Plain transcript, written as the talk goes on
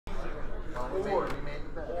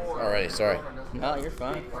Alright, sorry. No, you're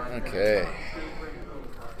fine. Okay.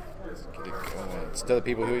 Let's get it going. Tell the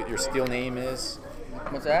people who your Steel name is.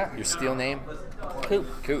 What's that? Your Steel name? Coop.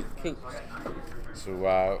 Coop. Coop.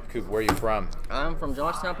 So, Coop, where are you from? I'm from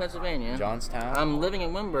Johnstown, Pennsylvania. Johnstown? I'm living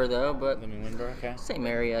in Wimber, though, but Living in Wimber, okay. same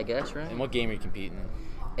area, I guess, right? And what game are you competing in?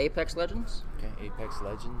 Apex Legends. Okay, Apex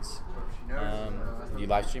Legends. Do you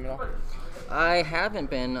live stream at all? I haven't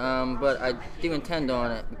been, but I do intend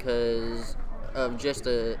on it because of just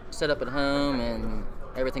the setup at home and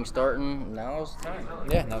everything starting. Now's the time.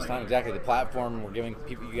 Yeah, now's time. Exactly. The platform, we're giving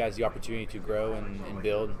you guys the opportunity to grow and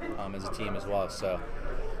build as a team as well. So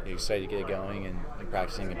you're excited to get it going and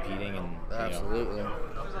practicing, competing, and Absolutely.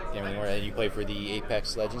 You play for the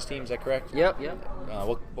Apex Legends team, is that correct? Yep.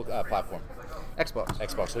 What platform? Xbox.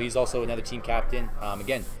 Xbox. So he's also another team captain.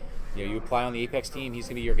 Again, you apply on the Apex team. He's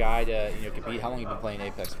gonna be your guy to compete. How long have you been playing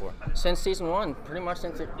Apex for? Since season 1, pretty much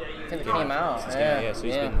since it came out. So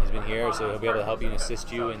he's been here, so he'll be able to help you and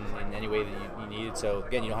assist you in any way that you need it. So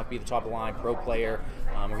again, you don't have to be the top of the line pro player.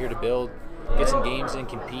 We're here to build, get some games in,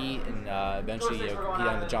 compete, and eventually compete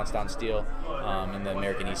on the Johnstown Steel in the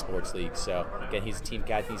American eSports League. So again, he's a team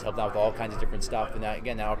captain. He's helped out with all kinds of different stuff, and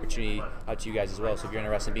that opportunity out to you guys as well. So if you're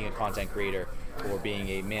interested in being a content creator, or being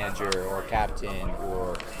a manager, or a captain,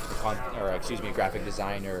 or a graphic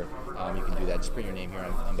designer, you can do that. Just print your name here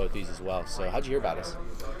on both these as well. So how'd you hear about us?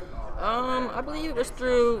 I believe it was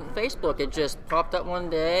through Facebook. It just popped up one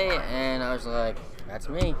day, and I was like, "That's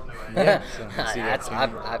me." Yeah,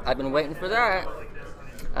 I've been waiting for that.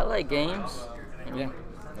 I like games. Yeah,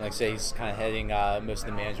 like I say, he's kind of heading most of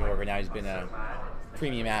the management work right now. He's been a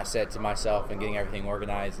premium asset to myself and getting everything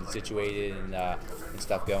organized and situated and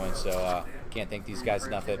stuff going. So can't thank these guys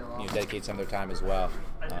enough that dedicate some of their time as well.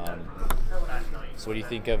 So what do you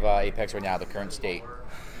think of Apex right now, the current state?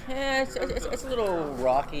 Yeah, it's a little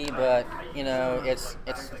rocky, but it's.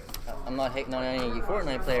 I'm not hating on any of you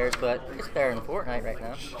Fortnite players, but it's better than Fortnite right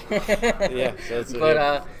now. Yeah, so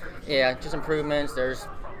it's just improvements.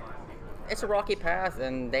 It's a rocky path,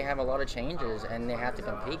 and they have a lot of changes, and they have to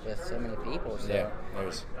compete with so many people. So yeah,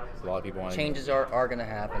 there's a lot of people wanting changes are going to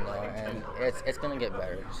happen though, and it's going to get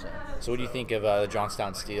better. So what do you think of the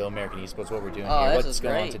Johnstown Steel, American eSports, what we're doing here? What's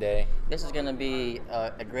going on today? This is going to be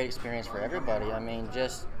a great experience for everybody. I mean,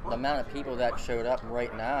 just the amount of people that showed up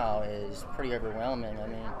right now is pretty overwhelming. I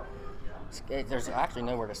mean, there's actually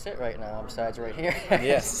nowhere to sit right now besides right here.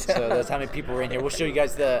 Yes, so that's how many people are in here. We'll show you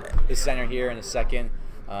guys the center here in a second.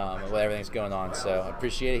 What everything's going on, so I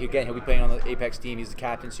appreciate it. Again, he'll be playing on the Apex team. He's the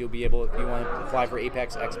captain, so you'll be able, if you want to apply for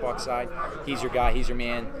Apex Xbox side, he's your guy, he's your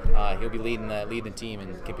man. He'll be leading the team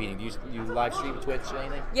and competing. You live stream Twitch or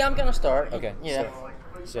anything? Yeah, I'm gonna start. Okay. Yeah.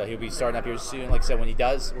 So he'll be starting up here soon. Like I said, when he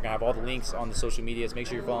does, we're gonna have all the links on the social medias. Make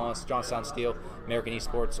sure you're following us, Johnstown Steel, American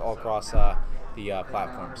eSports, all across the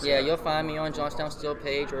platforms. So. Yeah, you'll find me on Johnstown Steel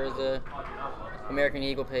page or the American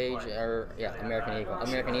Eagle page,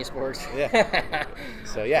 American eSports. Yeah.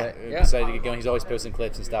 So excited to get going. He's always posting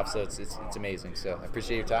clips and stuff, so it's amazing. So I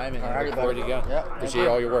appreciate your time and look forward to go. Yeah, appreciate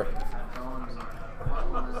all your work.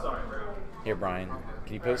 Here, Brian,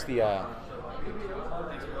 can you post the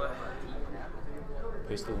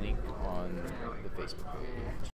link on the Facebook page?